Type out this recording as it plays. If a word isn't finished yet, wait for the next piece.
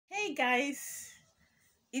Hey guys,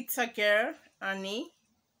 it's a girl, Annie,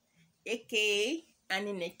 aka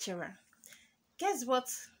Annie Lecturer. Guess what?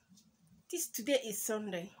 Today is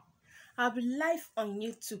Sunday. I'll be live on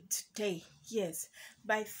YouTube today, yes,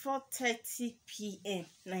 by 4:30 p.m.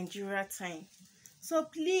 Nigeria time. So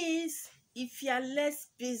please, if you are less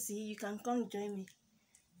busy, you can come join me.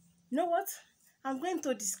 You know what? I'm going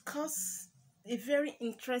to discuss a very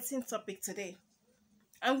interesting topic today.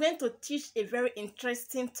 I'm going to teach a very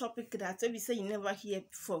interesting topic that maybe say you never hear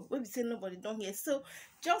before. Maybe say nobody don't hear. So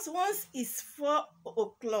just once it's 4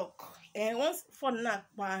 o'clock and once 4 o'clock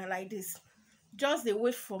like this, just they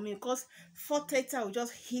wait for me because 4:30 I will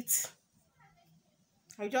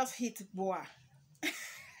just hit boa.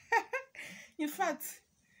 In fact,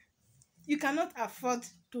 you cannot afford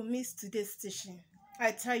to miss today's station.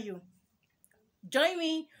 I tell you, join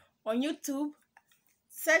me on YouTube.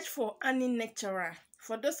 Search for Annie Lecturer.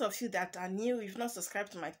 For those of you that are new, if not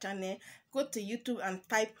subscribed to my channel, go to YouTube and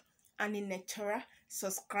type Annie Lecturer,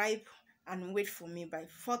 subscribe, and wait for me by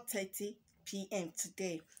 4:30 p.m.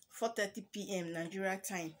 today, 4:30 p.m. Nigeria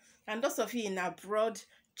time. And those of you in abroad,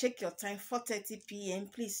 check your time, 4:30 p.m.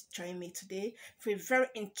 Please join me today for a very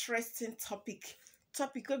interesting topic.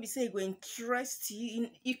 Topic will be say it will interest you.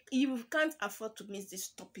 You can't afford to miss this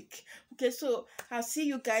topic. Okay, so I'll see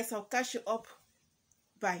you guys. I'll catch you up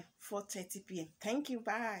by 4:30 p.m. Thank you.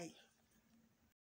 Bye.